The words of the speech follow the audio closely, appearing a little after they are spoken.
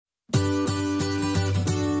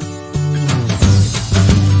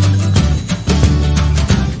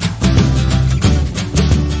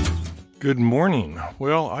Good morning.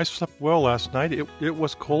 Well, I slept well last night. It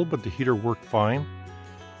was cold, but the heater worked fine,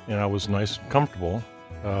 and I was nice and comfortable.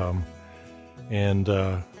 When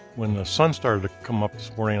the sun started to come up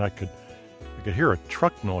this morning, I could hear a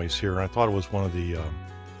truck noise here, and I thought it was one of the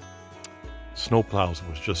snowplows that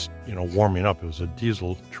was just warming up. It was a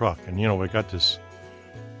diesel truck, and we got this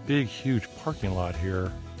big, huge parking lot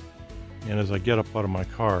here. And as I get up out of my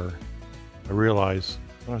car, I realize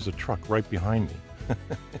there's a truck right behind me.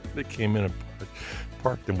 They came in and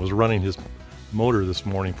parked and was running his motor this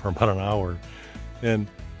morning for about an hour. And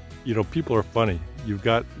people are funny. You've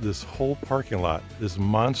got this whole parking lot, this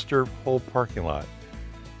monster whole parking lot,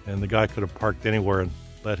 and the guy could have parked anywhere and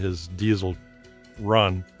let his diesel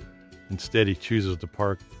run. Instead, he chooses to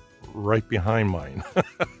park right behind mine.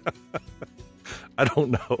 I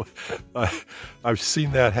don't know. I've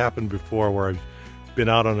seen that happen before, where I've been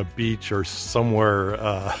out on a beach or somewhere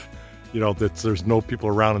that there's no people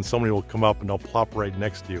around, and somebody will come up and they'll plop right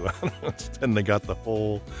next to you. And they got the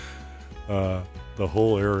whole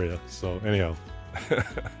area. So anyhow, I'm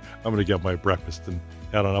gonna get my breakfast and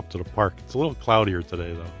head on up to the park. It's a little cloudier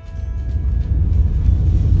today though.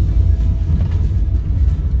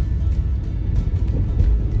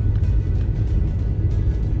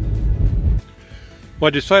 Well, I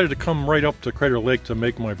decided to come right up to Crater Lake to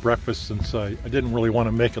make my breakfast, since I didn't really want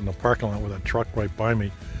to make it in the parking lot with a truck right by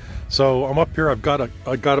me. So I'm up here. I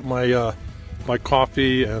got my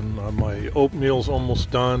coffee, and my oatmeal's almost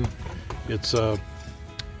done. It's a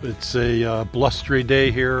blustery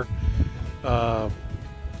day here.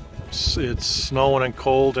 It's snowing and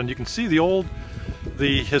cold, and you can see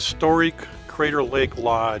the historic Crater Lake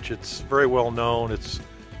Lodge. It's very well known. It's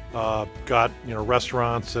got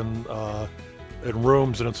restaurants and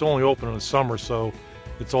rooms, and it's only open in the summer, so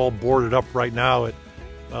it's all boarded up right now. It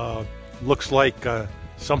looks like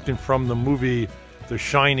something from the movie The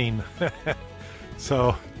Shining.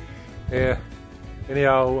 So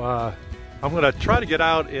anyhow, I'm gonna try to get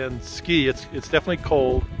out and ski. It's definitely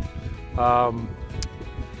cold, but I'm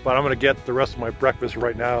gonna get the rest of my breakfast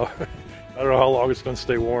right now. I don't know how long it's gonna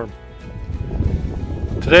stay warm.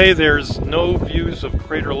 Today there's no views of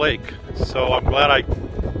Crater Lake, so I'm glad I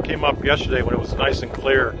came up yesterday when it was nice and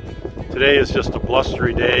clear. Today is just a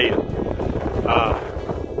blustery day.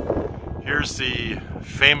 Here's the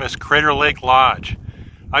famous Crater Lake Lodge.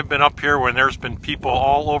 I've been up here when there's been people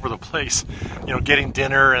all over the place, getting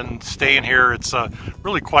dinner and staying here. It's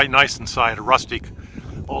really quite nice inside, a rustic,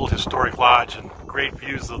 old historic lodge, and great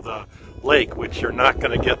views of the lake, which you're not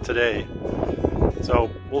going to get today. So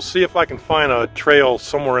we'll see if I can find a trail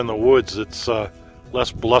somewhere in the woods that's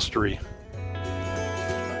less blustery.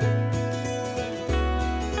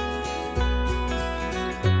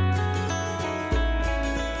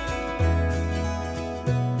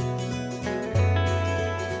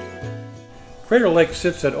 Crater Lake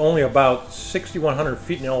sits at only about 6,100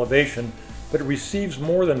 feet in elevation, but it receives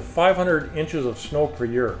more than 500 inches of snow per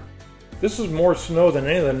year. This is more snow than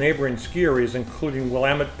any of the neighboring ski areas, including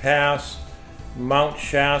Willamette Pass, Mount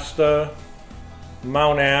Shasta,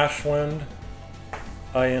 Mount Ashland,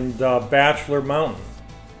 and Bachelor Mountain.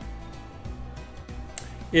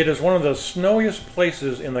 It is one of the snowiest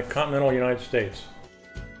places in the continental United States.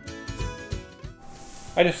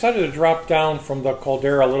 I decided to drop down from the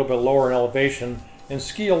caldera a little bit lower in elevation and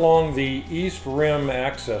ski along the East Rim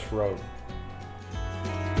access road.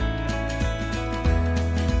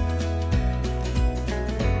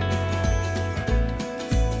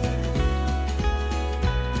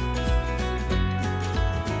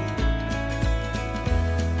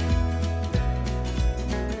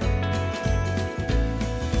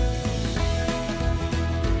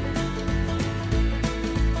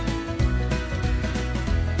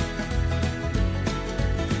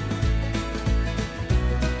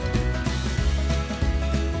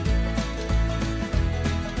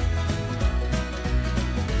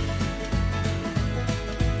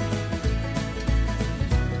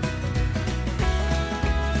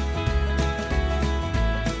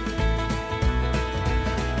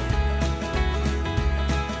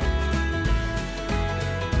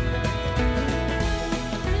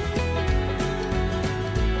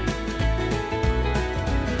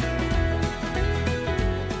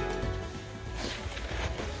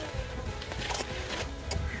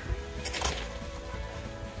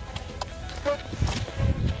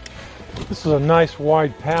 This is a nice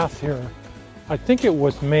wide path here. I think it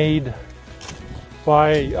was made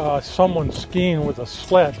by someone skiing with a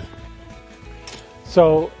sled.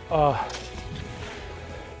 So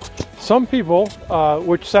some people,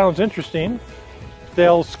 which sounds interesting,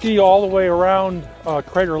 they'll ski all the way around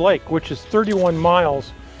Crater Lake, which is 31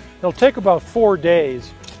 miles. It'll take about 4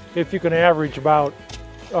 days, if you can average about,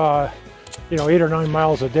 you know, 8 or 9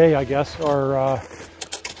 miles a day, I guess, or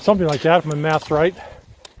something like that, if my math's right.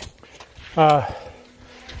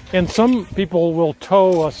 And some people will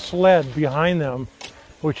tow a sled behind them,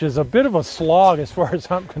 which is a bit of a slog as far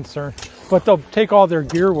as I'm concerned. But they'll take all their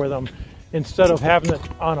gear with them instead of having it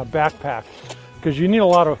on a backpack, because you need a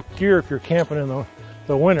lot of gear if you're camping in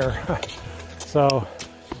the winter. So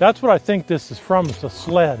that's what I think this is from. It's a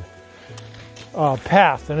sled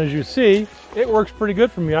path, and as you see, it works pretty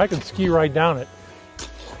good for me. I can ski right down it.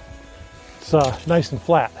 It's nice and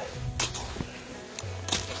flat.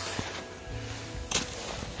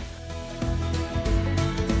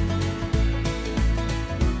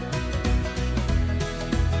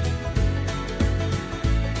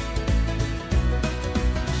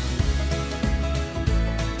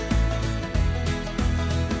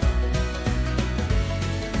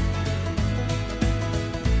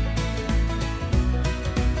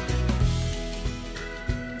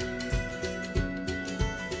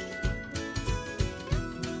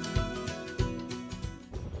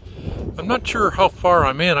 I'm not sure how far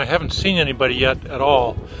I'm in. I haven't seen anybody yet at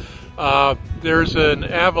all. There's an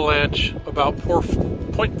avalanche about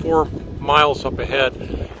 4.4 miles up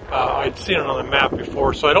ahead. I'd seen it on the map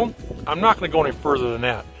before, so I'm not going to go any further than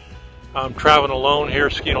that. I'm traveling alone here,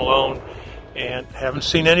 skiing alone, and haven't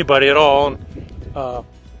seen anybody at all. And,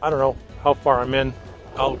 I don't know how far I'm in.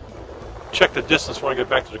 I'll check the distance when I get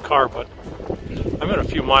back to the car, but I'm in a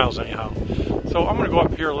few miles anyhow. So I'm going to go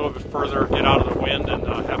up here a little bit further, get out of the wind, and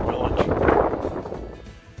have my lunch.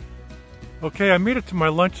 Okay, I made it to my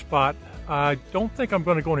lunch spot. I don't think I'm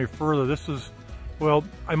going to go any further. This is, well,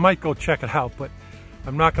 I might go check it out, but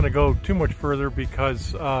I'm not going to go too much further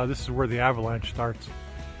because this is where the avalanche starts.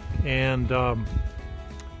 And,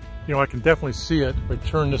 you know, I can definitely see it. If I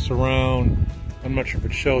turn this around, I'm not sure if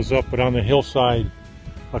it shows up, but on the hillside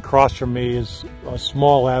across from me is a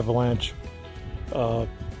small avalanche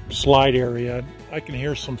slide area. I can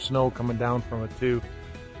hear some snow coming down from it too.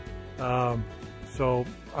 So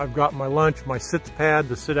I've got my lunch, my sits pad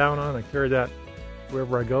to sit down on. I carry that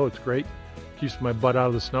wherever I go. It's great. Keeps my butt out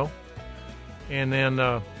of the snow. And then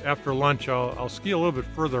after lunch, I'll ski a little bit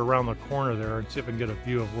further around the corner there and see if I can get a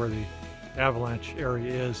view of where the avalanche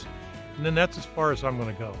area is. And then that's as far as I'm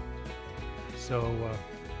going to go. So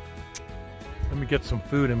let me get some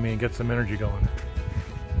food in me and get some energy going.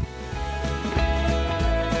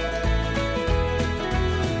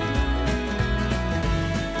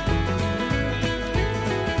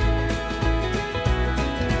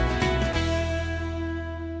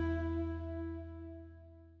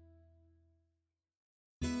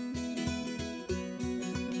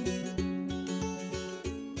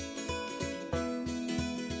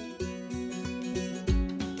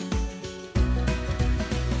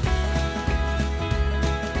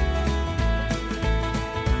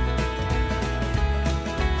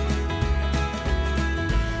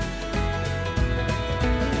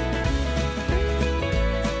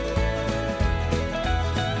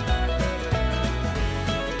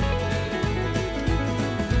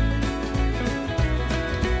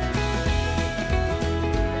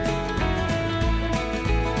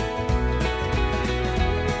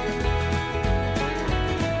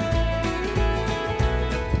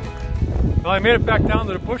 Well, I made it back down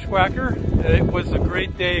to the Bushwhacker. It was a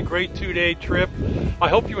great day, a great 2-day trip. I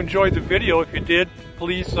hope you enjoyed the video. If you did,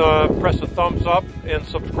 please press a thumbs up and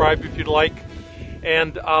subscribe if you'd like.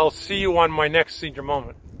 And I'll see you on my next Senior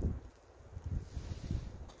Moment.